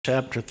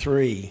Chapter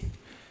 3.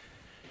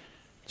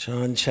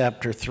 John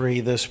chapter 3.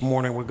 This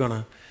morning we're going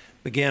to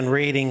begin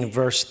reading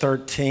verse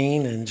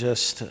 13 in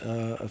just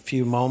a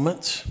few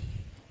moments.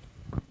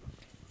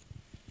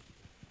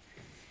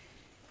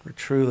 We're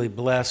truly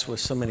blessed with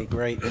so many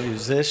great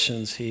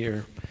musicians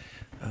here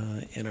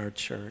in our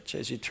church.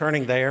 As you're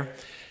turning there,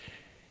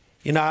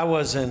 you know, I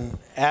was an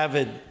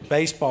avid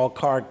baseball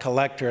card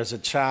collector as a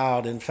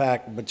child. In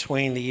fact,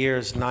 between the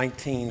years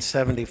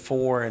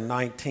 1974 and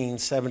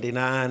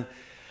 1979,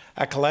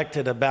 I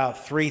collected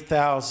about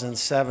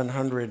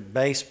 3,700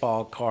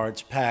 baseball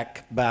cards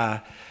pack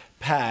by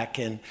pack.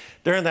 And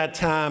during that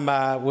time,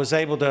 I was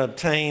able to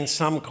obtain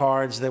some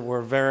cards that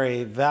were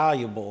very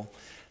valuable.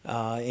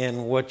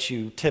 And what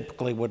you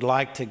typically would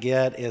like to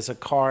get is a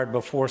card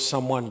before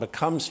someone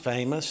becomes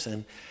famous.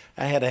 And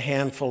I had a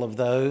handful of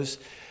those.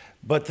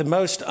 But the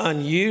most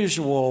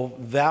unusual,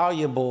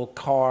 valuable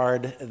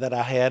card that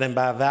I had, and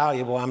by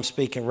valuable, I'm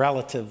speaking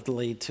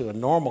relatively to a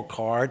normal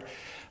card,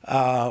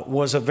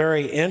 was a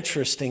very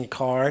interesting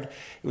card.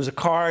 It was a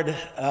card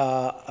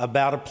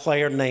about a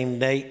player named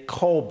Nate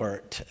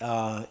Colbert,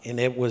 and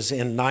it was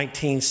in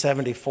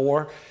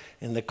 1974.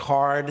 In the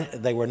card,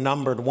 they were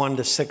numbered 1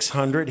 to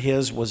 600.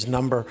 His was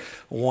number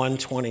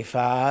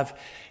 125.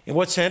 And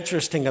what's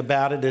interesting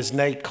about it is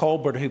Nate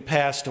Colbert, who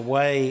passed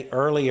away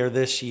earlier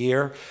this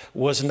year,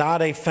 was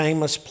not a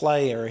famous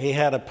player. He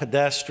had a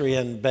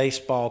pedestrian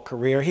baseball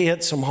career. He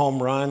hit some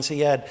home runs.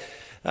 He had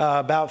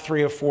about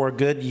 3 or 4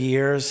 good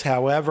years.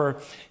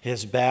 However,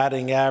 his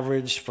batting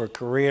average for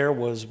career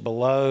was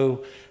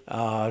below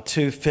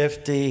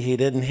 250. He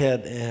didn't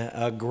hit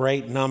a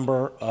great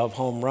number of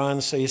home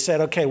runs. So you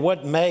said, okay,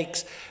 what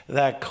makes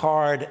that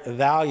card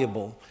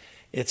valuable?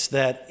 It's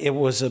that it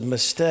was a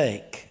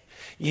mistake.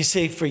 You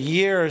see, for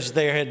years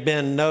there had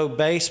been no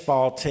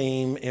baseball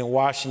team in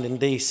Washington,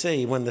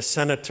 D.C. when the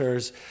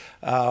Senators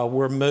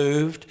were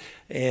moved,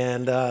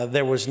 and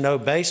there was no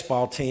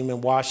baseball team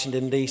in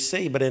Washington,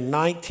 D.C. But in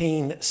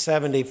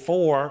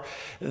 1974,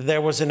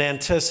 there was an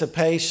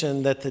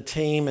anticipation that the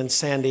team in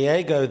San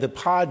Diego, the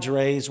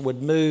Padres,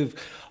 would move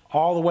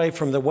all the way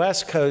from the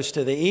West Coast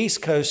to the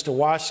East Coast to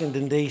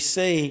Washington,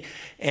 D.C.,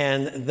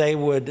 and they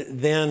would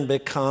then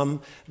become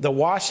the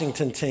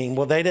Washington team.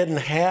 Well, they didn't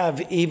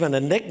have even a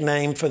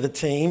nickname for the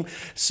team,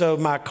 so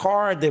my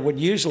card that would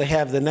usually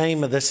have the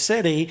name of the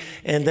city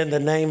and then the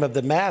name of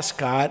the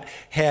mascot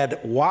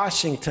had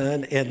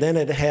Washington, and then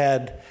it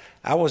had,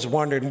 I was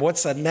wondering,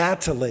 what's a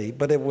NATALEE?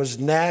 But it was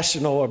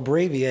National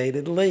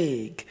Abbreviated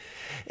League.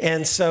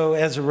 And so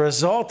as a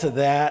result of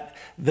that,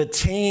 the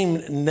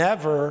team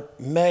never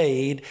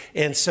made,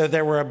 and so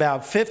there were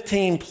about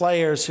 15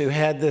 players who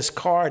had this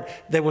card.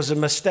 There was a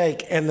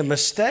mistake, and the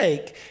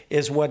mistake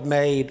is what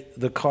made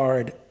the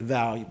card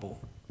valuable.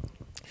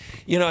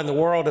 You know, in the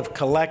world of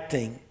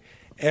collecting,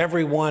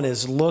 everyone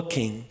is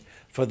looking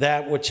for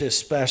that which is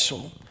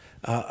special.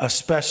 A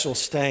special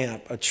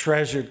stamp, a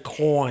treasured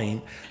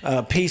coin,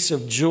 a piece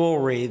of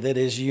jewelry that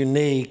is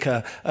unique,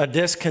 a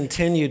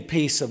discontinued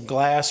piece of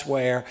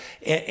glassware.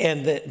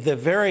 And the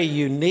very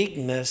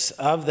uniqueness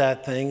of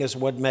that thing is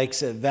what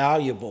makes it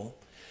valuable.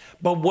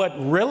 But what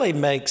really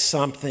makes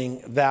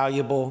something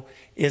valuable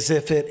is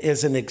if it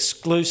is an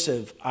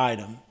exclusive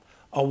item,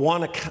 a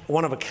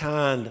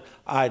one-of-a-kind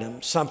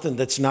item, something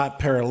that's not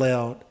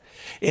paralleled.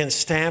 In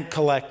stamp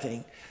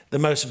collecting, the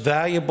most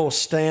valuable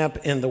stamp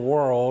in the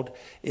world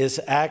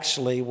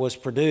was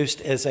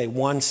produced as a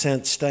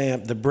 1-cent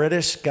stamp. The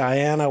British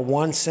Guiana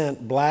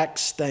 1-cent black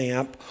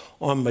stamp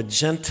on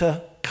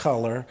magenta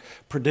color,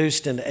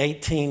 produced in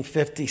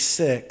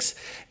 1856,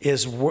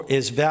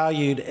 is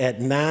valued at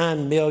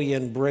 9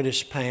 million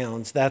British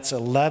pounds. That's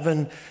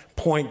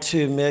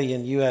 11.2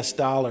 million US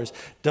dollars.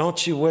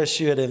 Don't you wish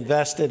you had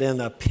invested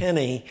in a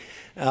penny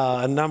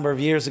a number of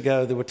years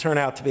ago that would turn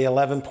out to be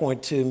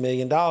 $11.2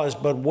 million.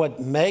 But what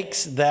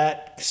makes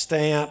that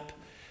stamp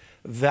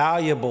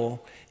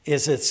valuable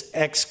is its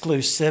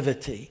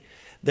exclusivity.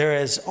 There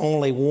is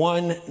only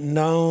one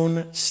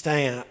known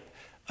stamp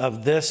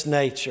of this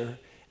nature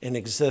in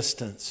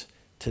existence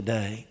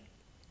today.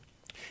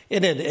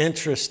 Isn't it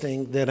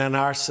interesting that in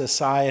our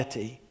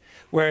society,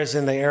 whereas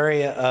in the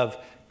area of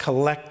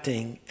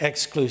collecting,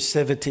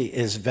 exclusivity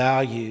is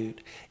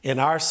valued, in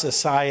our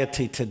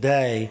society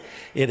today,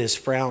 it is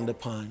frowned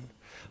upon.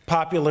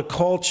 Popular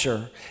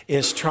culture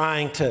is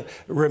trying to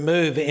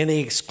remove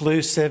any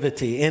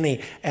exclusivity,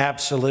 any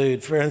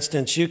absolute. For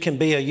instance, you can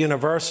be a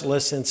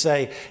universalist and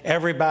say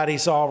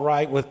everybody's all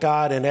right with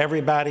God and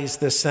everybody's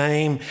the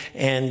same,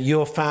 and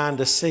you'll find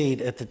a seat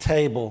at the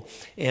table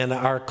in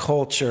our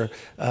culture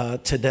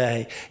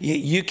today.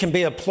 You can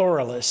be a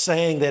pluralist,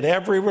 saying that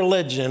every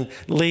religion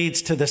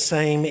leads to the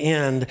same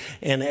end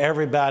and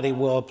everybody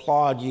will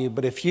applaud you.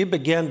 But if you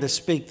begin to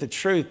speak the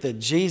truth that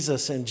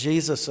Jesus and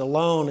Jesus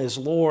alone is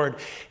Lord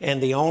and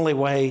the only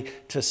way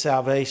to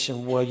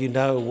salvation, well, you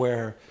know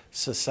where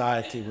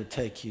society would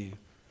take you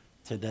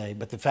today.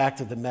 But the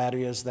fact of the matter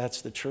is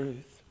that's the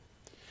truth.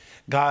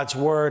 God's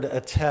word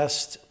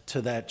attests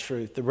to that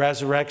truth. The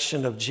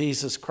resurrection of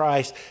Jesus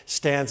Christ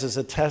stands as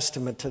a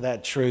testament to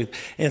that truth.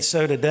 And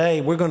so today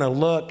we're going to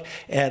look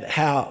at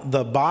how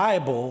the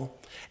Bible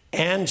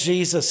and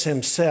Jesus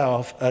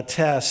himself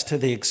attest to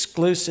the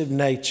exclusive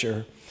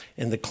nature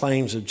and the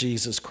claims of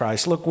Jesus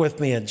Christ. Look with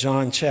me at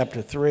John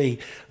chapter 3.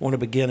 I want to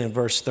begin in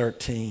verse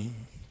 13.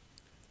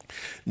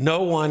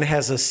 No one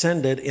has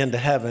ascended into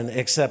heaven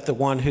except the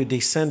one who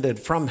descended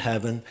from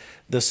heaven,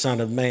 the Son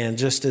of Man.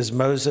 Just as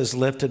Moses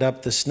lifted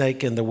up the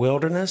snake in the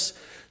wilderness,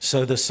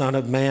 so the Son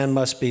of Man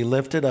must be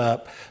lifted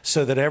up,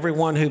 so that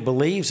everyone who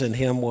believes in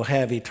him will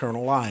have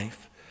eternal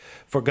life.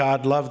 For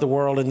God loved the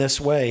world in this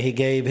way. He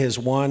gave his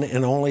one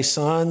and only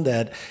Son,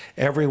 that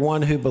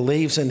everyone who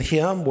believes in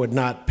him would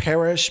not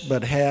perish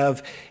but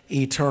have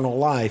eternal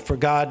life. For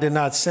God did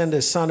not send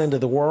his Son into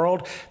the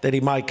world that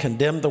he might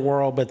condemn the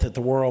world, but that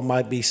the world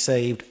might be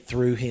saved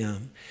through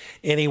him.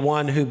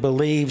 Anyone who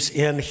believes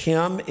in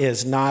him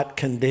is not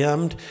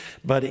condemned,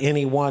 but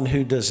anyone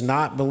who does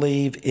not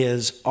believe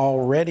is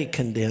already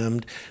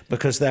condemned,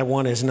 because that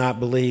one has not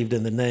believed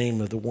in the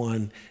name of the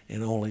one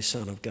and only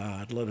Son of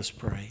God. Let us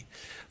pray.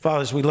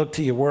 Father, as we look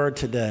to your word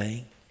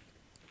today,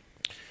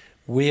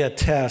 we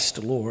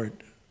attest,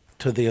 Lord,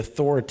 to the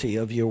authority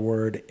of your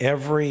word.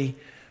 Every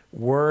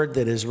word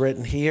that is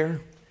written here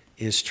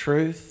is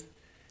truth.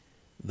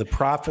 The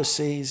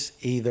prophecies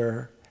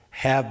either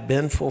have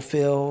been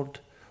fulfilled,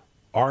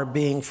 are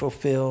being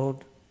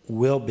fulfilled,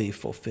 will be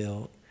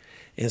fulfilled.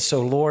 And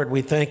so, Lord,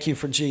 we thank you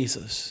for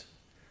Jesus.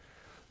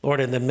 Lord,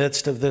 in the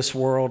midst of this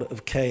world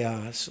of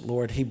chaos,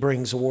 Lord, he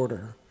brings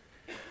order.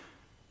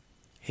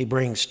 He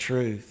brings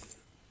truth.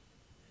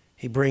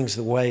 He brings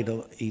the way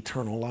to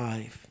eternal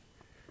life.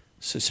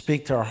 So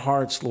speak to our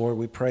hearts, Lord,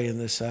 we pray in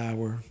this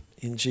hour.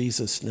 In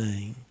Jesus'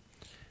 name,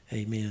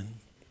 amen.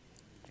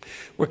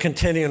 We're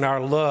continuing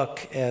our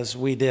look, as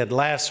we did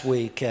last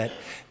week, at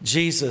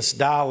Jesus'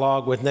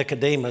 dialogue with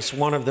Nicodemus,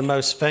 one of the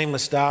most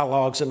famous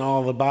dialogues in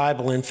all the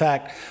Bible. In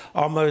fact,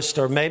 almost,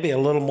 or maybe a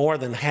little more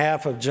than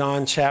half of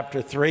John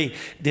chapter 3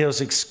 deals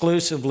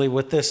exclusively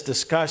with this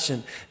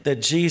discussion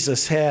that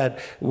Jesus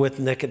had with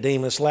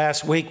Nicodemus.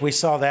 Last week, we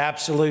saw the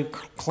absolute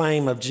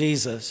claim of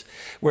Jesus,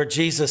 where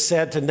Jesus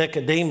said to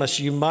Nicodemus,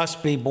 you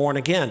must be born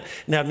again.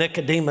 Now,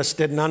 Nicodemus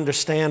didn't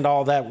understand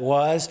all that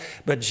was,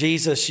 but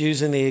Jesus,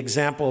 using the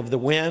example of the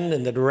wind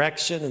and the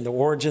direction and the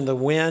origin of the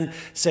wind,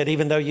 said,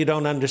 even though you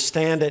don't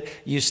understand it,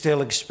 you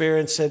still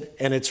experience it,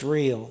 and it's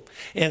real.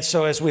 And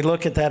so as we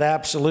look at that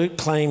absolute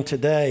claim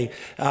today,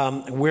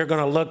 we're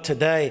going to look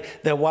today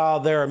that while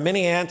there are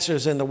many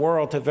answers in the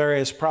world to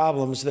various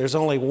problems, there's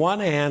only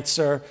one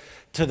answer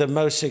to the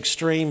most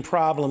extreme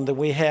problem that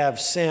we have,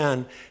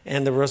 sin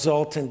and the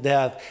resultant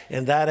death.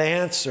 And that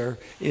answer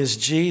is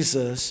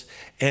Jesus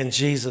and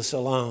Jesus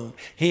alone.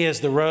 He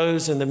is the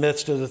rose in the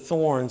midst of the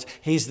thorns.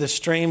 He's the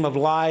stream of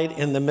light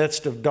in the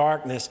midst of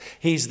darkness.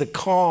 He's the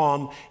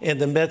calm in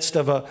the midst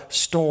of a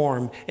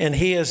storm. And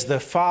he is the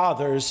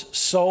Father's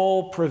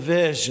sole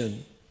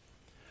provision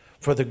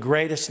for the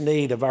greatest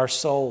need of our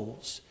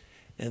souls.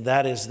 And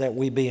that is that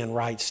we be in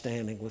right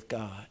standing with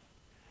God.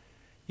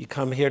 You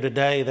come here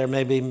today, there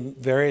may be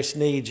various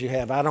needs you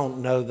have. I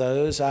don't know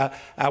those. I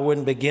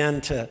wouldn't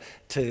begin to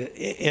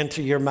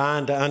enter your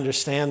mind to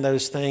understand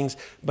those things.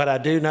 But I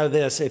do know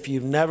this: if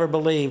you've never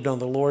believed on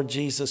the Lord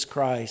Jesus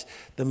Christ,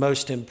 the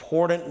most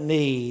important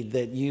need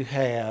that you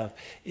have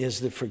is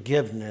the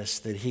forgiveness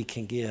that he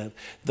can give,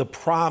 the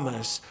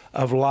promise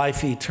of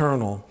life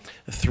eternal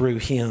through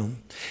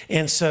him.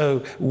 And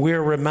so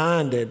we're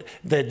reminded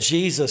that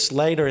Jesus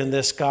later in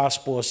this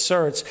gospel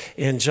asserts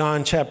in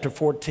John chapter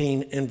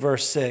 14 and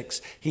verse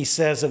 6, he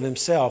says of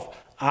himself,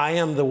 I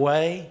am the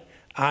way,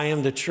 I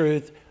am the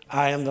truth,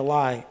 I am the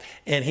light.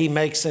 And he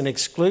makes an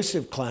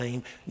exclusive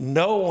claim: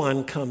 no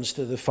one comes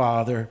to the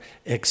Father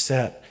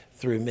except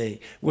through me.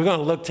 We're going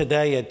to look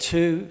today at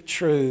two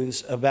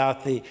truths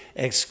about the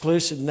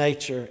exclusive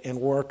nature and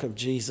work of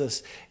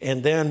Jesus.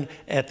 And then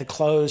at the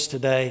close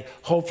today,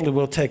 hopefully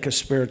we'll take a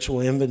spiritual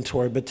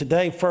inventory. But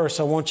today, first,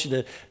 I want you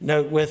to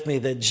note with me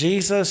that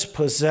Jesus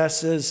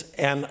possesses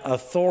an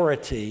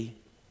authority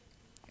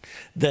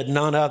that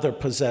none other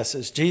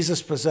possesses.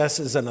 Jesus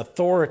possesses an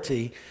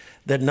authority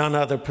that none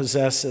other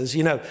possesses.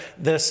 You know,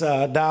 this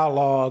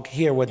dialogue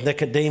here with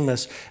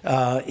Nicodemus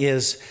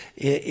is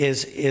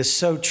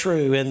so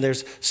true, and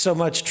there's so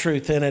much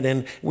truth in it.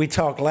 And we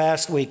talked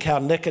last week how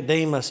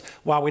Nicodemus,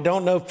 while we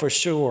don't know for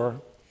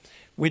sure,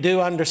 we do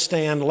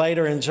understand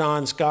later in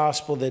John's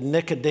gospel that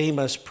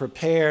Nicodemus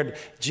prepared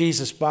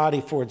Jesus'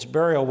 body for its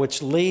burial,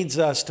 which leads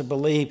us to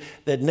believe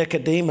that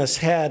Nicodemus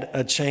had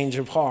a change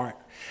of heart.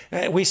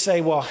 We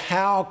say, well,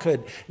 how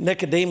could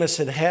Nicodemus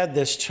have had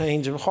this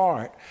change of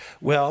heart?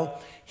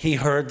 Well, he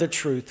heard the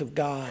truth of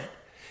God.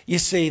 You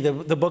see,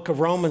 the book of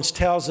Romans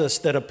tells us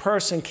that a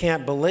person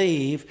can't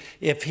believe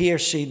if he or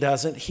she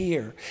doesn't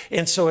hear.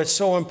 And so it's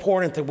so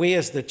important that we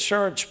as the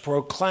church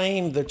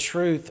proclaim the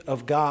truth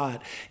of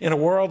God. In a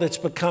world that's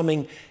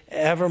becoming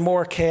ever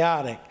more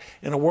chaotic,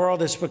 in a world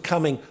that's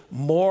becoming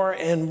more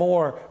and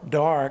more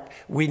dark,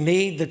 we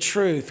need the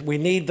truth. We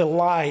need the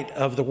light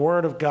of the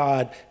Word of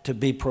God to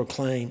be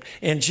proclaimed.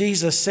 And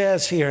Jesus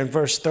says here in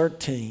verse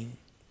 13,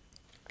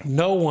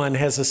 no one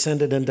has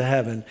ascended into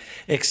heaven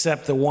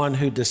except the one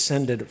who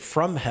descended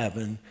from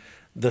heaven,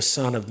 the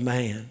Son of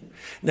Man.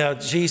 Now,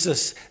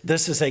 Jesus,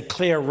 this is a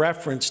clear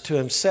reference to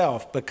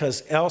himself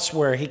because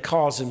elsewhere he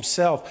calls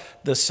himself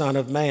the Son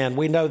of Man.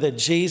 We know that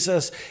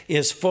Jesus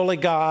is fully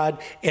God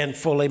and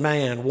fully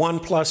man. 1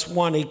 +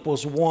 1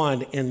 =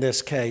 1 in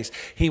this case.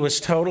 He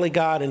was totally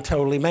God and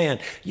totally man.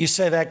 You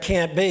say that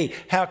can't be.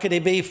 How could he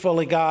be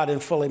fully God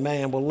and fully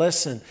man? Well,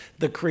 listen,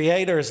 the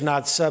Creator is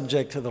not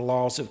subject to the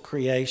laws of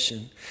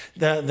creation.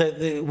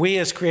 We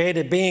as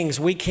created beings,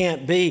 we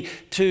can't be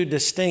two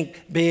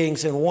distinct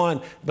beings in one,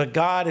 but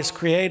God as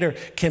Creator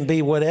can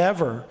be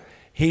whatever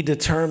he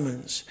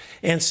determines.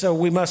 And so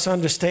we must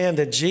understand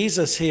that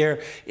Jesus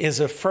here is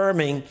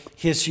affirming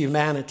his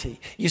humanity.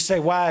 You say,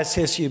 why is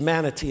his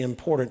humanity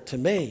important to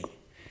me?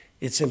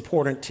 It's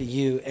important to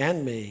you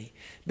and me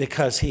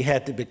because he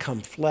had to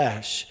become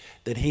flesh,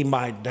 that he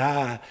might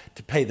die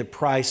to pay the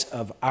price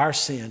of our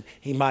sin.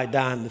 He might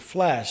die in the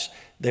flesh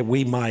that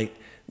we might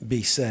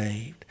be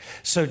saved.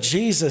 So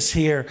Jesus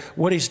here,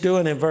 what he's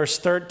doing in verse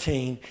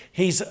 13,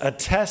 he's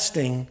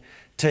attesting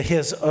to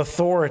his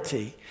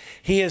authority.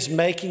 He is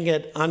making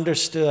it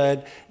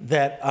understood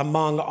that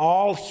among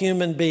all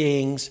human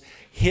beings,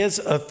 his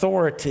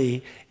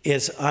authority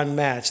is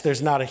unmatched.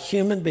 There's not a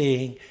human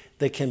being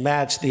that can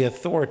match the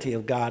authority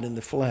of God in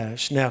the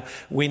flesh. Now,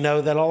 we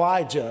know that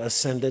Elijah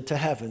ascended to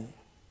heaven.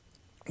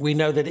 We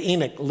know that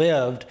Enoch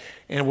lived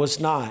and was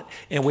not,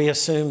 and we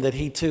assume that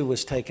he too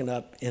was taken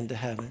up into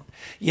heaven.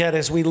 Yet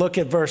as we look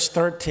at verse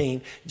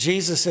 13,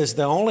 Jesus is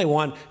the only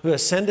one who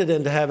ascended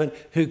into heaven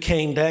who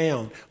came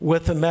down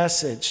with a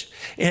message.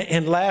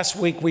 And last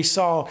week we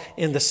saw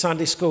in the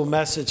Sunday school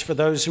message, for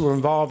those who were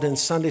involved in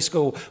Sunday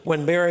school,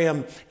 when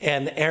Miriam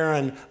and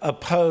Aaron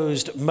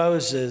opposed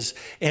Moses,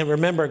 and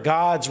remember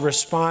God's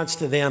response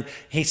to them,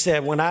 he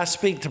said, when I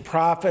speak to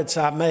prophets,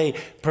 I may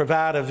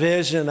provide a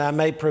vision, I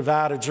may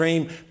provide a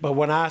dream, but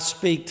when I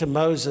speak to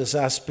Moses,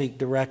 I speak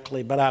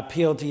directly. But I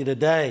appeal to you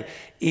today,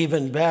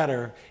 even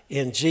better,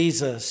 in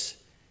Jesus,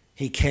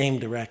 he came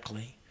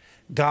directly.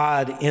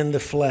 God in the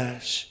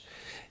flesh.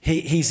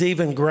 He's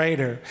even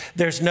greater.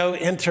 There's no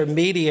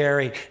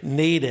intermediary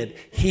needed.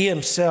 He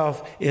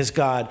himself is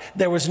God.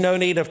 There was no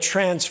need of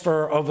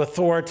transfer of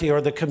authority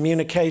or the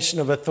communication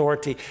of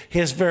authority.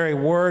 His very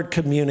word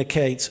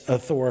communicates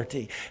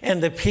authority.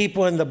 And the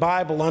people in the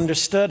Bible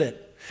understood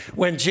it.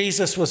 When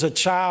Jesus was a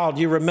child,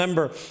 you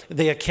remember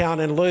the account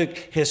in Luke,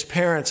 his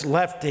parents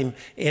left him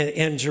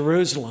in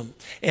Jerusalem,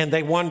 and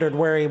they wondered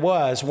where he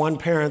was. One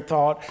parent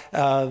thought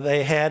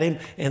they had him,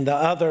 and the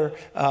other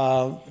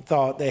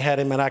thought they had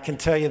him. And I can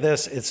tell you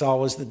this, it's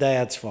always the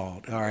dad's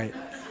fault, all right?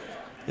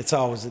 It's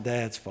always the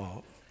dad's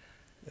fault.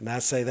 And I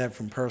say that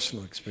from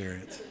personal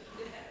experience.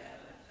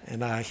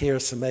 And I hear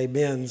some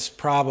amens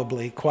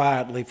probably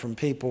quietly from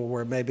people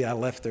where maybe I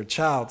left their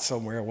child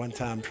somewhere one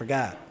time and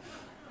forgot.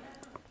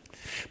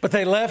 But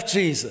they left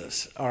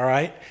Jesus, all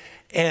right?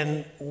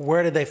 And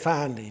where did they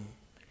find him?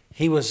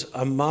 He was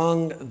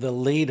among the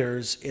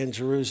leaders in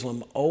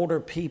Jerusalem, older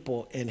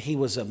people, and he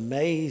was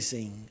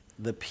amazing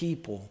the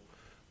people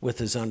with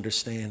his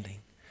understanding.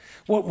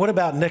 What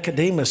about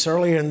Nicodemus?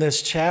 Earlier in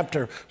this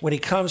chapter, when he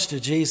comes to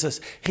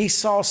Jesus, he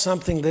saw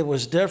something that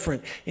was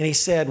different. And he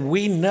said,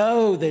 we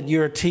know that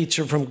you're a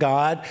teacher from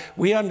God.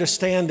 We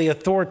understand the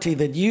authority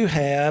that you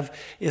have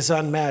is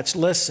unmatched.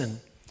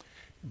 Listen.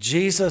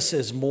 Jesus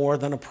is more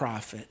than a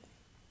prophet.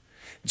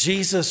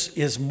 Jesus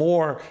is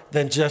more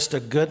than just a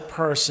good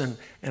person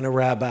and a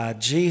rabbi.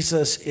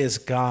 Jesus is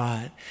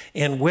God.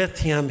 And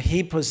with him,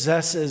 he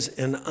possesses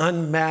an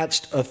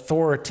unmatched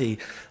authority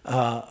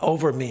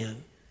over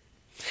men.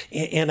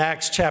 In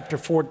Acts chapter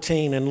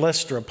 14 in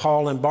Lystra,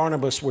 Paul and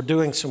Barnabas were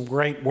doing some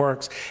great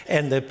works,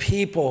 and the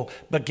people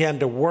began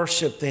to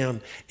worship them,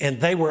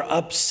 and they were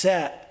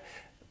upset,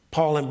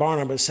 Paul and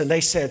Barnabas, and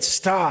they said,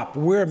 stop,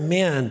 we're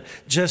men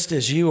just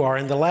as you are.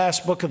 In the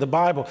last book of the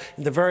Bible,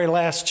 in the very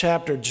last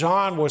chapter,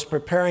 John was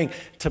preparing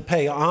to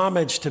pay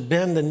homage, to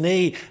bend the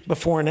knee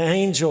before an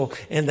angel,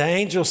 and the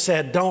angel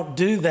said, don't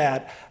do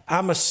that.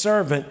 I'm a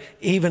servant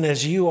even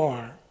as you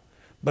are.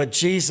 But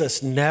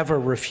Jesus never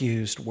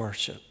refused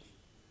worship.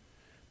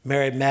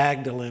 Mary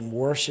Magdalene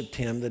worshiped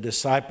him. The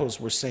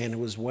disciples were saying it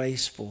was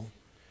wasteful.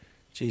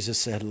 Jesus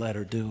said, let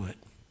her do it.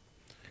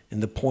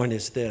 And the point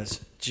is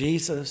this,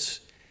 Jesus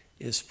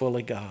is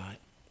fully God.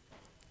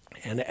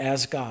 And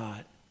as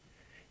God,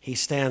 he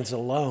stands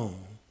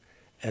alone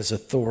as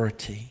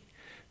authority.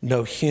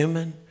 No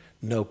human,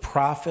 no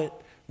prophet,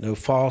 no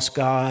false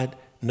god,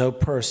 no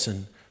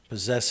person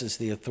possesses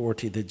the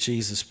authority that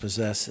Jesus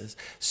possesses.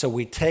 So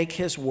we take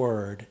his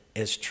word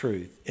as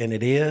truth, and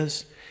it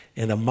is,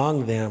 and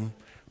among them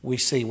we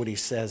see what he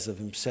says of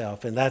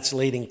himself. And that's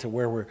leading to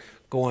where we're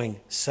going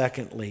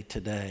secondly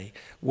today.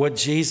 What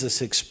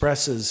Jesus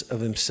expresses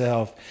of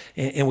himself.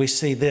 And we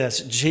see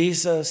this: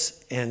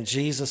 Jesus and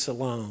Jesus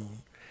alone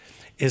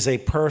is a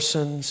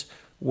person's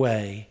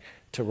way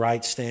to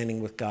right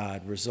standing with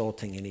God,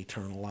 resulting in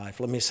eternal life.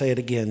 Let me say it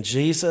again.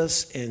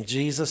 Jesus and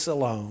Jesus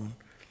alone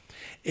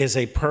is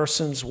a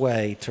person's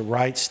way to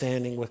right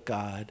standing with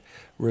God,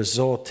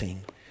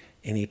 resulting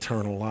in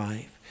eternal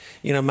life.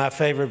 You know, my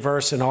favorite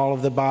verse in all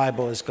of the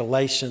Bible is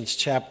Galatians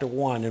chapter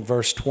 1 and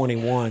verse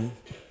 21.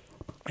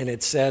 And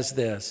it says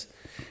this.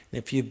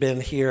 If you've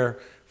been here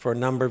for a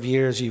number of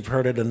years, you've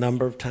heard it a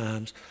number of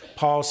times.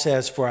 Paul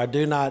says, "For I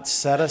do not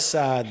set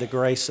aside the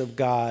grace of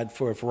God,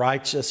 for if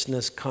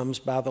righteousness comes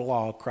by the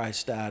law,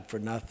 Christ died for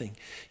nothing."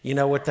 You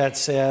know what that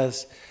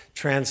says,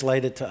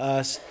 translated to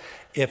us?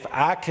 If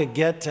I could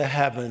get to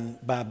heaven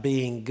by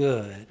being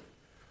good,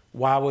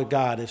 why would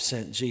God have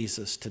sent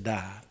Jesus to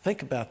die?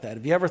 Think about that.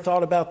 Have you ever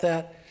thought about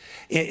that?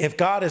 If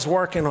God is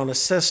working on a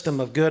system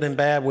of good and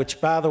bad,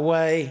 which, by the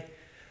way,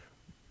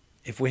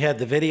 if we had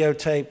the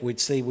videotape,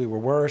 we'd see we were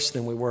worse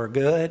than we were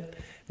good.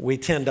 We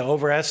tend to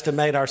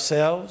overestimate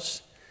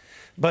ourselves.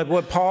 But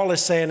what Paul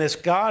is saying is,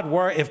 if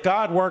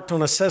God worked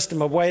on a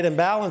system of weight and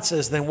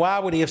balances, then why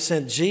would he have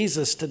sent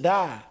Jesus to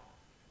die?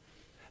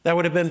 That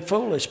would have been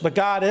foolish. But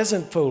God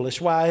isn't foolish.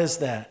 Why is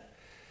that?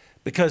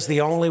 Because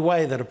the only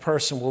way that a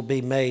person will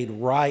be made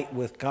right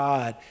with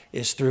God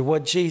is through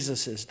what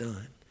Jesus has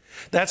done.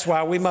 That's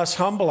why we must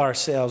humble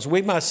ourselves.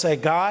 We must say,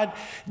 God,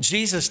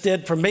 Jesus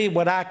did for me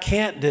what I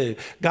can't do.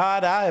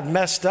 God, I have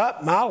messed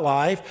up my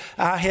life.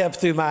 I have,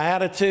 through my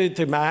attitude,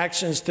 through my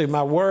actions, through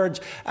my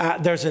words.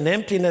 There's an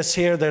emptiness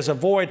here. There's a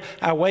void.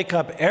 I wake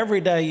up every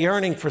day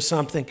yearning for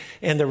something.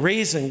 And the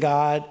reason,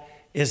 God,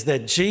 is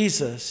that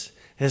Jesus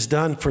has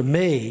done for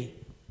me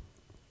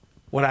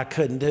what I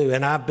couldn't do.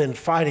 And I've been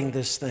fighting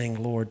this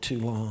thing, Lord, too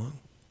long.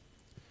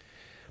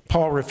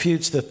 Paul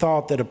refutes the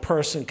thought that a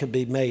person could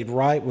be made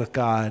right with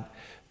God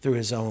through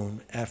his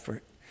own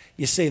effort.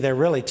 You see, there are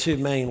really two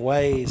main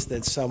ways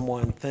that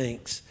someone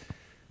thinks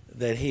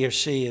that he or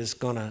she is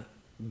going to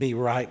be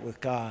right with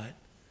God.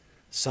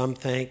 Some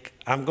think,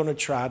 I'm going to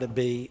try to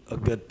be a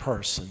good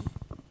person.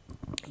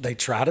 They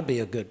try to be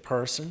a good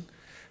person.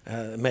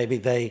 Maybe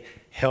they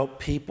help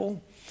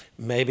people.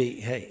 Maybe,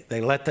 hey,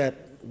 they let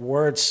that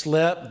word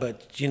slip,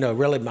 but,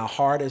 really my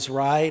heart is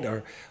right,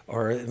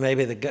 or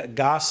maybe the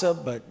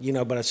gossip, but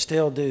I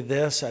still do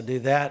this, I do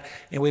that.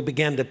 And we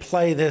begin to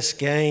play this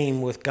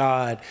game with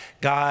God.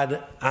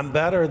 God, I'm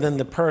better than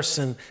the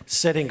person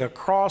sitting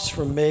across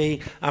from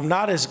me. I'm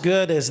not as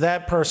good as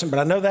that person, but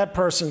I know that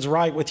person's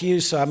right with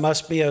you, so I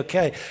must be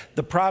okay.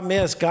 The problem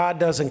is God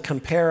doesn't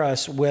compare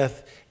us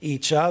with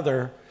each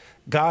other.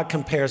 God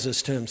compares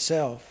us to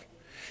himself.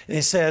 And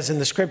he says in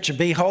the scripture,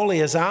 be holy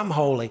as I'm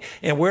holy.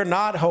 And we're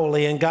not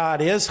holy and God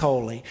is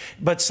holy.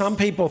 But some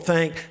people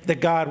think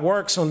that God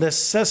works on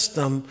this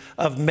system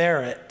of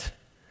merit.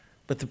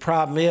 But the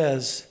problem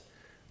is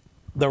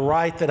the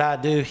right that I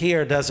do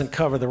here doesn't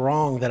cover the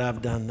wrong that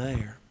I've done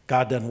there.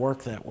 God doesn't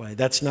work that way.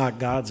 That's not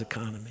God's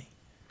economy.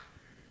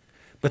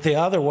 But the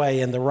other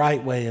way and the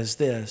right way is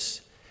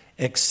this: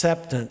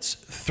 acceptance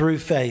through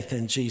faith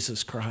in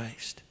Jesus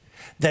Christ.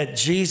 That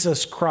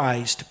Jesus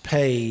Christ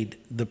paid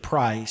the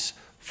price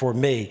for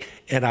me,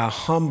 and I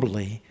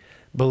humbly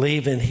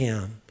believe in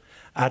him.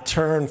 I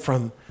turn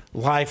from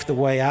life the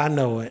way I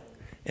know it,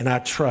 and I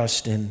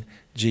trust in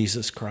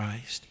Jesus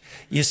Christ.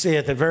 You see,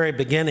 at the very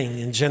beginning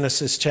in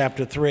Genesis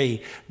chapter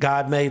 3,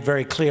 God made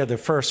very clear the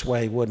first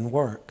way wouldn't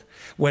work.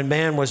 When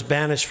man was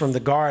banished from the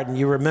garden,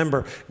 you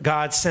remember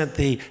God sent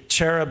the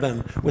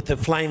cherubim with the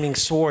flaming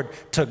sword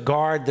to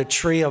guard the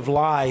tree of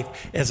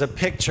life as a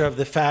picture of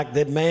the fact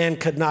that man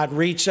could not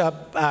reach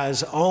up by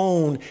his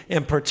own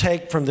and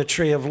partake from the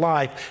tree of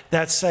life.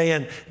 That's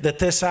saying that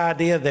this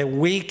idea that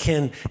we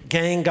can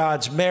gain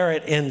God's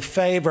merit and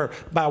favor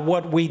by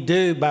what we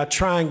do, by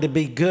trying to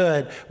be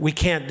good, we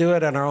can't do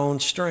it in our own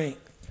strength.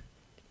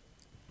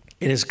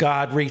 It is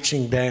God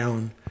reaching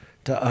down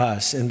to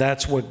us, and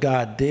that's what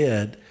God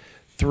did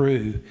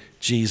through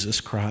Jesus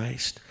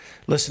Christ.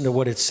 Listen to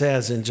what it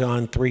says in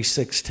John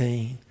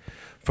 3:16.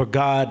 For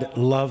God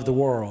loved the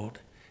world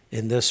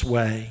in this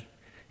way.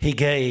 He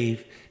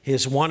gave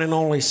his one and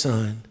only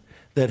Son,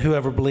 that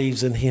whoever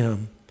believes in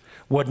him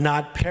would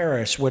not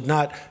perish, would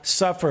not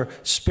suffer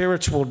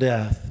spiritual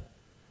death,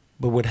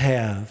 but would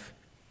have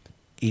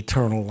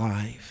eternal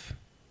life.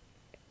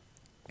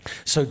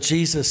 So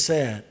Jesus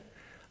said,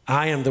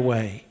 I am the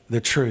way,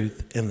 the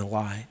truth, and the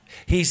life.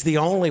 He's the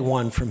only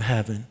one from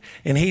heaven,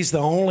 and he's the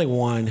only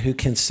one who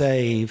can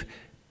save,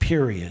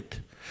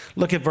 period.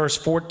 Look at verse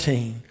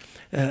 14.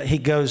 He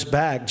goes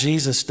back,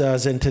 Jesus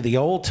does, into the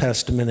Old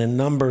Testament in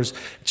Numbers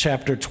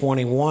chapter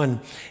 21,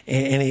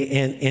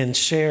 and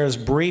shares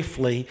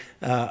briefly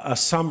a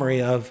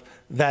summary of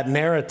that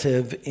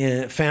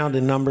narrative found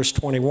in Numbers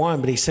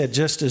 21. But he said,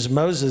 just as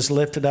Moses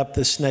lifted up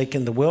the snake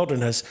in the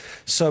wilderness,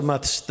 so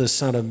must the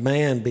Son of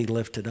Man be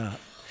lifted up.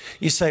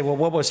 You say, well,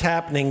 what was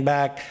happening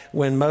back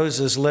when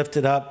Moses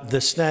lifted up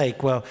the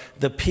snake? Well,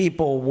 the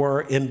people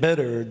were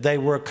embittered. They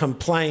were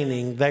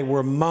complaining. They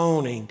were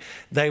moaning.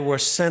 They were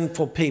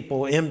sinful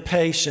people,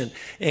 impatient,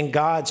 and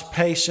God's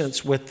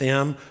patience with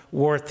them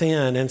wore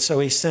thin. And so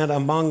he sent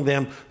among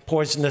them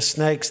poisonous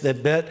snakes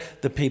that bit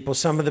the people.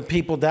 Some of the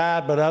people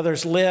died, but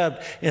others lived.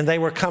 And they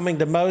were coming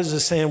to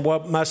Moses saying,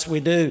 what must we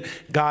do?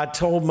 God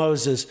told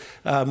Moses,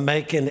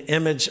 make an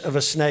image of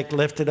a snake,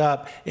 lift it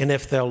up, and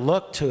if they'll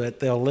look to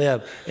it, they'll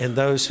live. And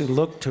those who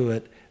looked to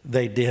it,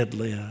 they did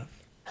live.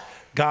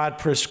 God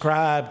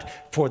prescribed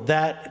for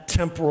that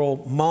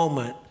temporal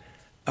moment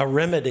a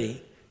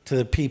remedy to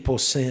the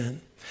people's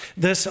sin.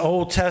 This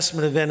Old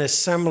Testament event is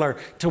similar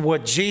to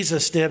what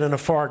Jesus did in a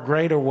far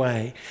greater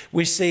way.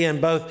 We see in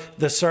both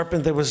the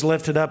serpent that was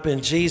lifted up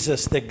in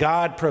Jesus that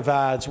God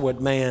provides what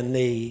man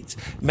needs.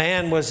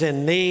 Man was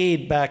in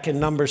need back in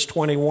Numbers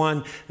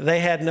 21.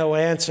 They had no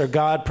answer.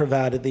 God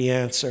provided the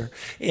answer.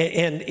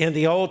 In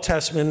the Old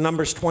Testament, in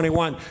Numbers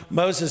 21,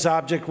 Moses'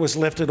 object was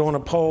lifted on a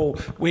pole.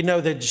 We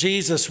know that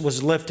Jesus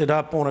was lifted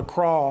up on a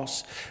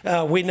cross.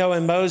 We know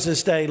in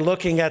Moses' day,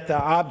 looking at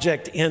the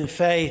object in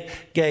faith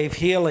gave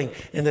healing.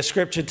 And the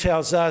scripture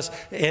tells us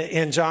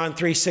in John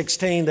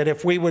 3:16 that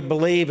if we would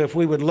believe, if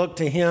we would look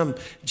to him,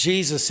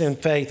 Jesus, in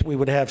faith, we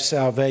would have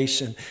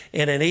salvation.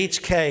 And in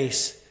each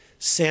case,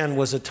 sin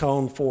was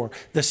atoned for.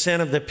 The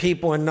sin of the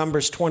people in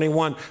Numbers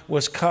 21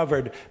 was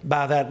covered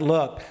by that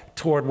look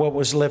toward what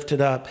was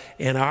lifted up.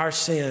 And our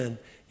sin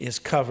is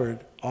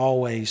covered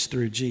always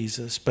through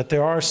Jesus. But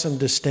there are some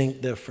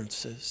distinct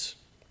differences.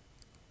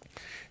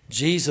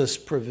 Jesus'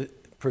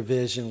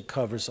 provision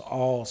covers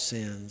all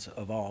sins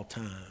of all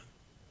time.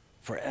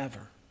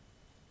 Forever.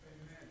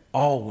 Amen.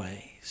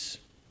 Always.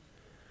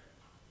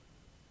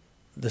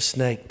 The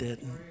snake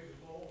didn't.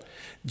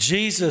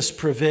 Jesus'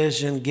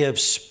 provision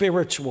gives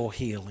spiritual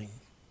healing.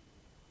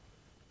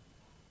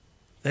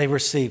 They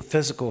received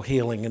physical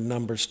healing in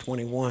Numbers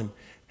 21.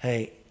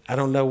 Hey, I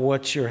don't know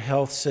what your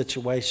health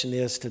situation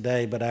is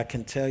today, but I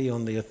can tell you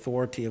on the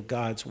authority of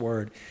God's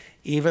word,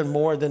 even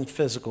more than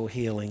physical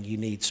healing, you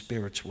need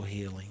spiritual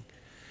healing.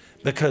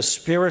 Because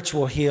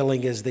spiritual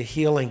healing is the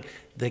healing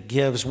that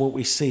gives what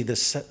we see, the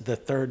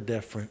third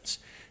difference.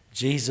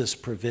 Jesus'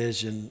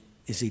 provision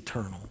is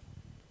eternal.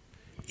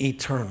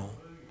 Eternal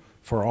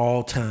for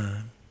all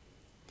time.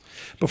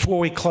 Before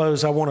we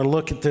close, I want to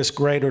look at this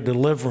greater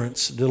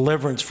deliverance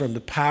from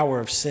the power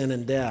of sin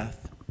and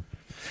death.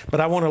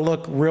 But I want to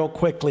look real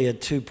quickly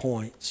at 2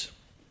 points.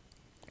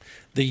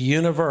 The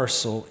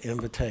universal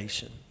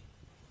invitation.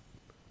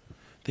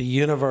 The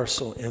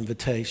universal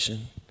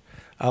invitation.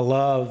 I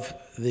love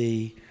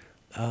the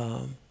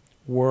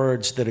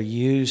words that are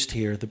used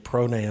here, the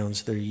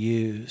pronouns that are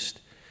used.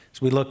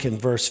 As we look in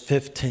verse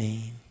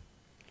 15,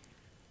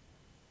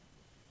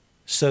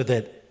 so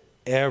that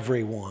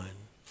everyone.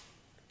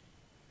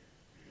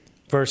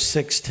 Verse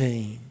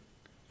 16,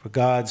 for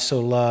God so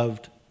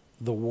loved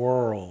the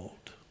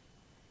world,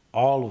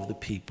 all of the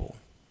people.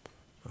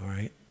 All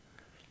right.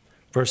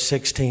 Verse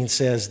 16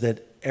 says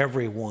that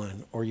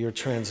everyone, or your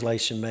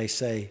translation may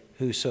say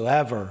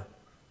whosoever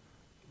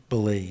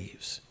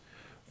believes.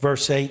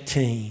 Verse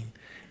 18,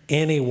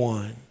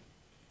 anyone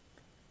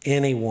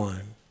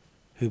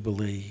who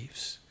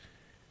believes.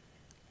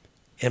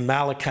 In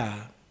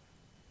Malachi,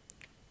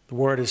 the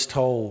word is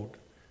told,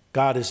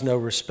 God is no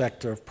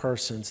respecter of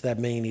persons. That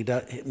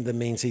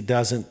means he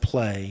doesn't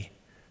play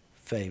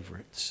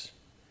favorites.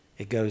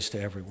 It goes to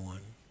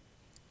everyone.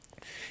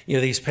 You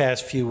know, these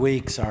past few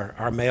weeks,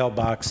 our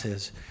mailbox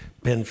has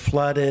been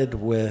flooded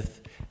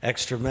with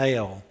extra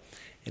mail.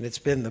 And it's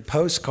been the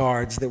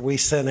postcards that we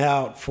sent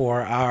out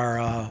for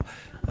our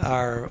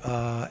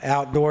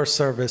outdoor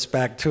service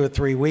back 2 or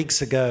 3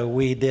 weeks ago.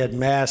 We did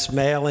mass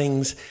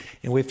mailings,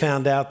 and we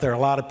found out there are a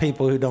lot of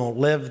people who don't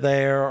live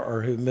there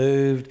or who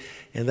moved,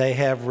 and they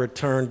have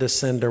returned to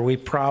sender. We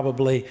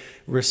probably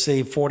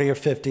received 40 or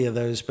 50 of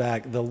those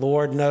back. The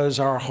Lord knows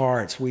our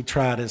hearts. We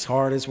tried as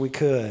hard as we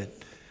could,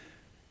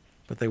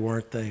 but they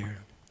weren't there.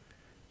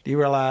 Do you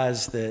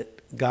realize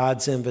that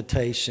God's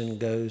invitation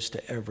goes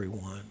to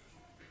everyone?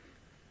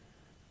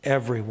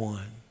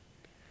 Everyone.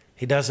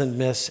 He doesn't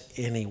miss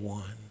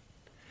anyone.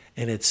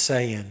 And it's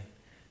saying,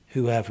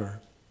 whoever.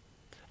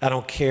 I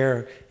don't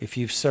care if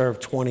you've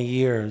served 20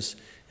 years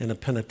in a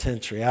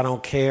penitentiary. I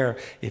don't care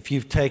if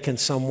you've taken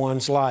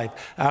someone's life.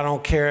 I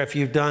don't care if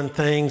you've done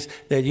things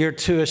that you're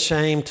too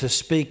ashamed to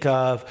speak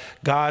of.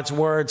 God's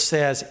word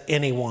says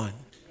anyone.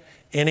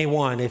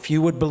 Anyone. If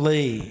you would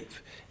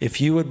believe,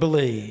 you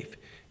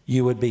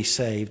would be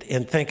saved.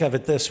 And think of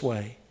it this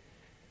way.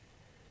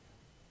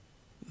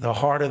 The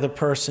harder the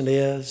person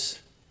is,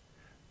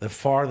 the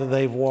farther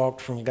they've walked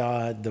from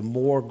God, the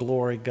more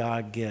glory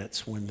God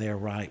gets when they're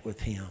right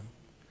with him.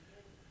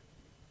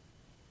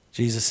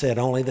 Jesus said,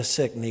 only the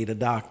sick need a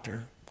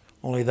doctor.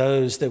 Only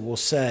those that will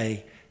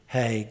say,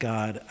 hey,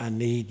 God, I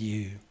need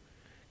you,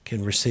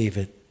 can receive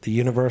it. The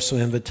universal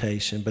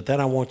invitation. But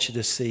then I want you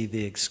to see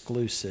the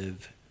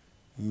exclusive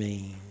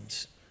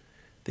means.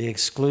 The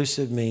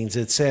exclusive means.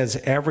 It says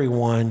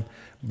everyone,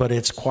 but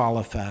it's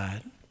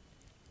qualified.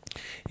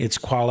 It's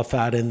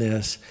qualified in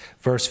this.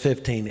 Verse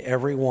 15,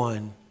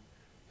 everyone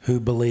who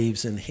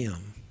believes in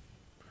him.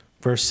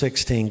 Verse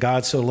 16,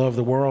 God so loved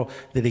the world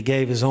that he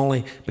gave his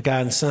only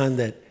begotten Son,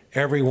 that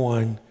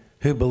everyone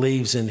who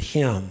believes in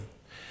him.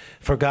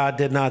 For God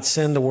did not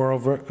send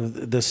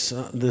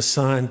the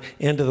Son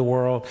into the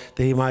world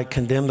that he might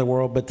condemn the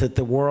world, but that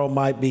the world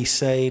might be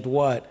saved,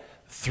 what?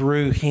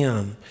 Through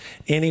him.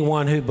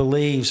 Anyone who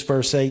believes,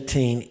 verse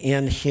 18,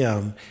 in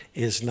him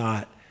is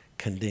not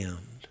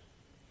condemned.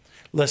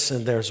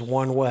 Listen, there's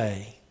one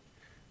way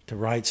to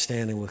right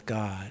standing with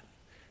God,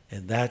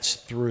 and that's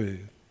through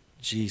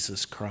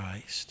Jesus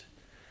Christ.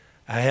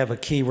 I have a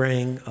key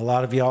ring. A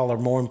lot of y'all are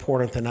more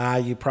important than I.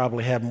 You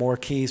probably have more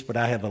keys, but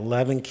I have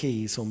 11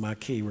 keys on my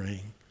key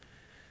ring.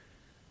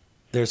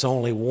 There's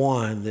only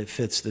one that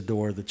fits the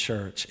door of the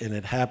church, and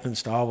it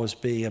happens to always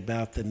be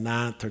about the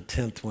 9th or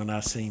 10th one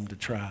I seem to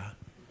try.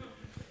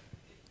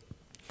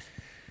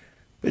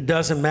 It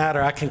doesn't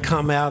matter. I can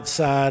come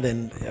outside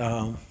and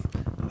I'm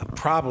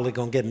probably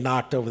going to get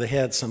knocked over the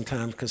head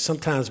sometimes, because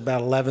sometimes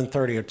about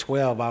 11:30 or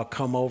 12, I'll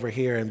come over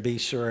here and be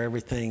sure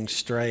everything's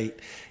straight.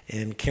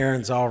 And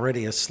Karen's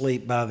already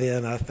asleep by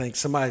then. I think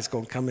somebody's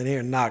going to come in here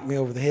and knock me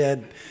over the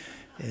head.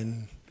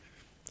 And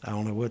I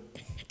don't know what,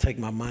 take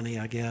my money,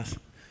 I guess.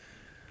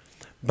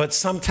 But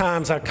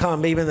sometimes I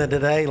come even in the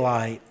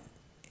daylight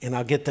and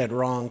I'll get that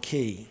wrong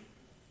key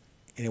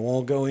and it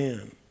won't go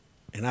in.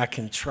 And I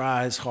can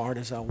try as hard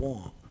as I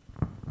want,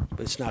 but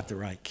it's not the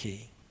right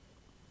key.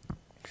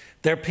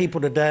 There are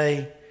people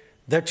today,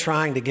 they're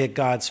trying to get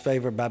God's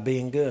favor by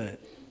being good.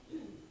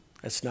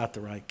 That's not the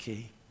right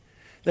key.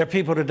 There are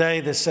people today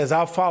that says,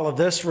 I'll follow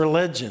this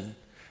religion.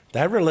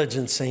 That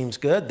religion seems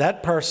good.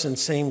 That person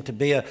seemed to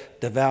be a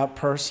devout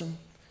person.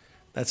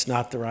 That's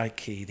not the right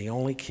key. The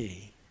only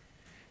key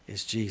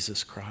is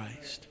Jesus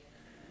Christ.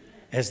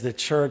 As the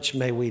church,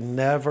 may we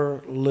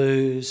never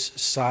lose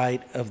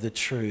sight of the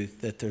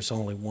truth that there's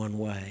only one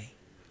way.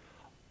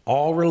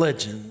 All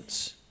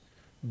religions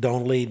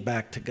don't lead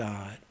back to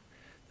God.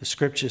 The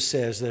scripture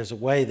says there's a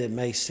way that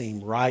may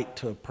seem right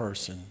to a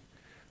person,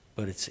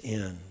 but its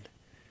end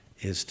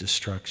is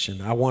destruction.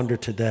 I wonder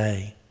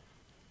today,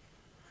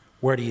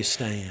 where do you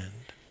stand?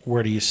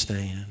 Where do you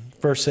stand?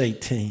 Verse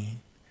 18,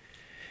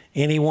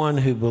 anyone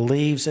who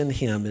believes in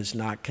him is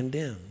not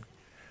condemned,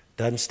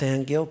 doesn't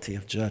stand guilty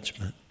of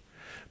judgment.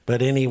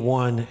 But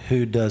anyone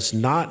who does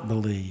not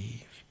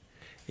believe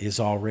is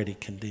already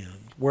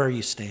condemned. Where are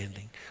you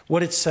standing?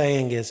 What it's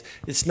saying is,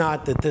 it's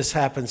not that this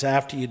happens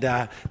after you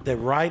die, that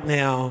right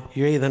now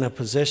you're either in a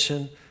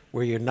position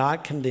where you're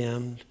not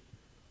condemned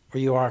or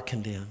you are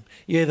condemned.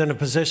 You're either in a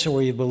position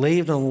where you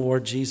believed on the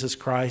Lord Jesus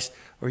Christ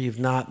or you've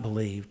not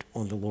believed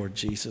on the Lord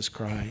Jesus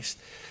Christ.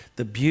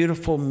 The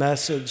beautiful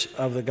message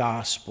of the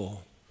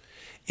gospel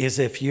is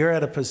if you're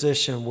at a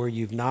position where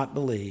you've not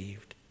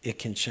believed, it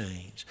can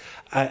change.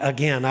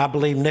 I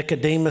believe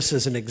Nicodemus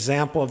is an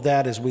example of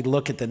that. As we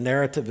look at the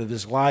narrative of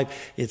his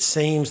life, it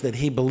seems that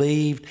he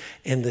believed,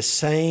 and the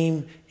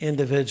same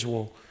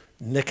individual,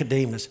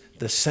 Nicodemus,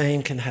 the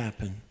same can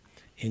happen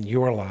in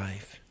your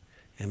life,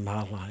 in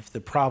my life. The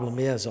problem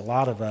is a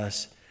lot of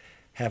us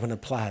haven't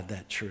applied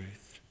that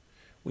truth.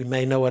 We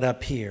may know it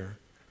up here,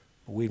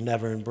 but we've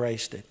never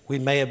embraced it. We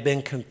may have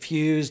been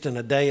confused in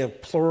a day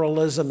of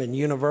pluralism and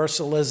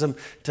universalism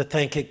to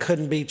think it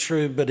couldn't be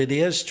true, but it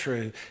is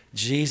true.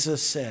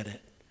 Jesus said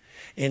it.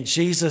 And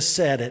Jesus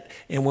said it.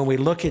 And when we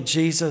look at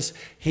Jesus,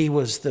 he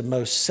was the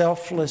most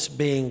selfless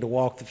being to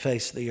walk the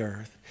face of the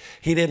earth.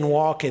 He didn't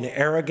walk in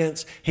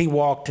arrogance. He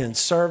walked in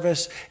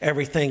service.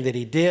 Everything that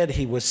he did,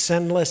 he was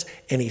sinless.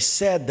 And he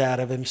said that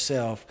of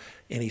himself.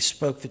 And he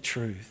spoke the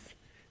truth.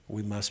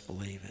 We must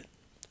believe it.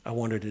 I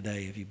wonder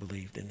today if you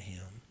believed in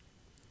him.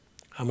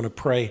 I'm going to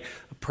pray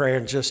a prayer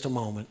in just a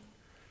moment.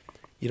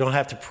 You don't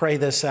have to pray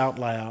this out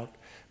loud,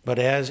 but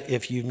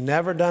if you've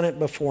never done it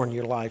before in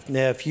your life,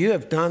 now if you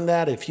have done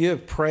that, if you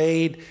have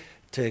prayed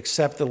to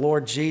accept the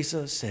Lord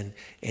Jesus and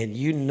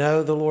you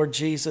know the Lord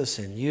Jesus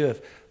and you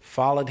have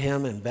followed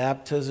him in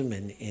baptism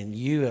and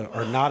you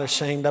are not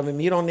ashamed of him,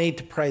 you don't need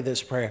to pray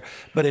this prayer.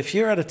 But if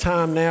you're at a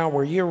time now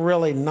where you're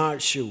really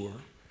not sure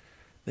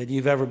that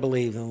you've ever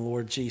believed in the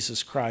Lord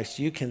Jesus Christ,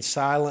 you can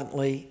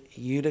silently,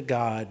 you to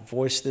God,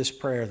 voice this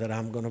prayer that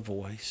I'm going to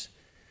voice.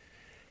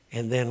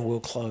 And then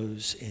we'll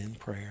close in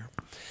prayer.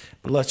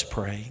 But let's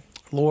pray.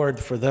 Lord,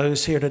 for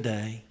those here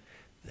today,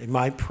 they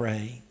might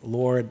pray,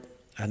 Lord,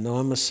 I know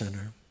I'm a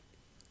sinner.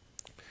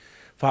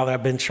 Father,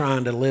 I've been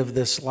trying to live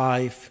this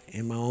life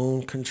in my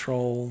own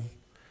control,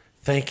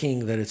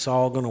 thinking that it's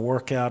all going to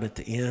work out at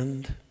the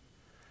end,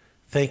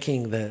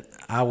 thinking that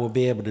I will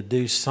be able to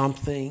do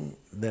something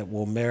that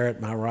will merit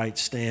my right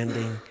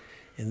standing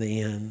in the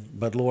end.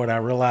 But Lord, I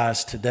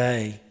realize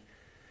today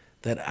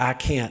that I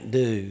can't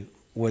do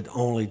what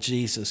only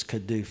Jesus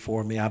could do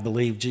for me. I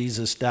believe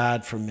Jesus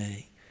died for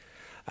me.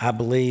 I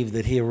believe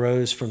that he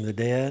arose from the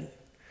dead,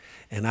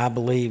 and I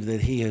believe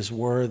that he is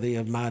worthy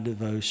of my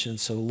devotion.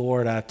 So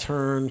Lord, I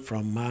turn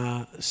from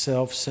my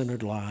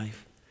self-centered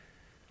life,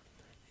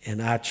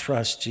 and I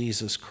trust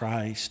Jesus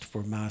Christ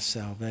for my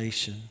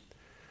salvation.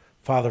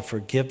 Father,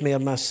 forgive me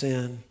of my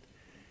sin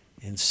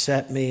and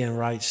set me in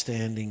right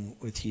standing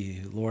with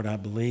you. Lord, I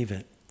believe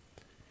it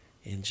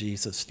in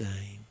Jesus'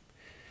 name.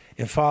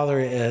 And Father,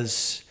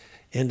 as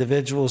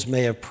individuals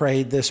may have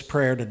prayed this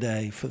prayer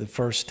today for the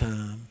first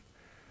time,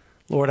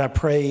 Lord, I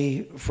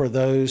pray for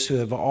those who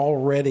have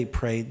already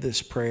prayed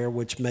this prayer,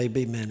 which may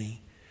be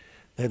many,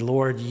 that,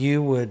 Lord,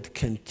 you would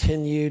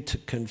continue to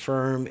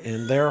confirm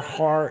in their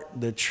heart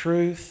the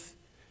truth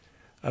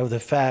of the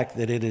fact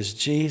that it is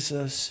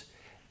Jesus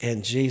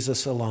and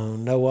Jesus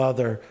alone, no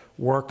other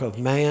work of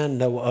man,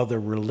 no other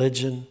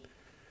religion,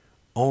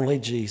 only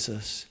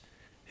Jesus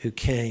who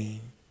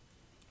came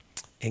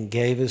and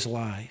gave his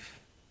life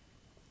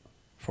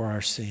for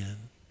our sin.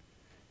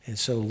 And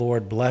so,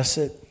 Lord, bless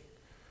it.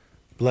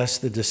 Bless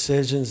the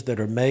decisions that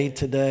are made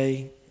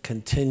today.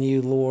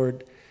 Continue,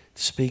 Lord,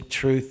 to speak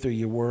truth through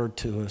your word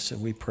to us,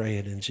 and we pray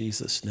it in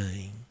Jesus'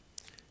 name.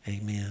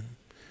 Amen.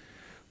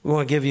 We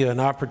want to give you an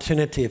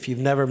opportunity, if you've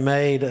never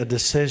made a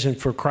decision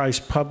for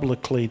Christ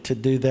publicly, to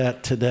do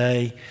that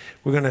today.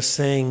 We're going to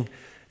sing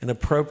an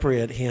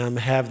appropriate hymn,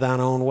 Have Thine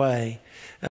Own Way.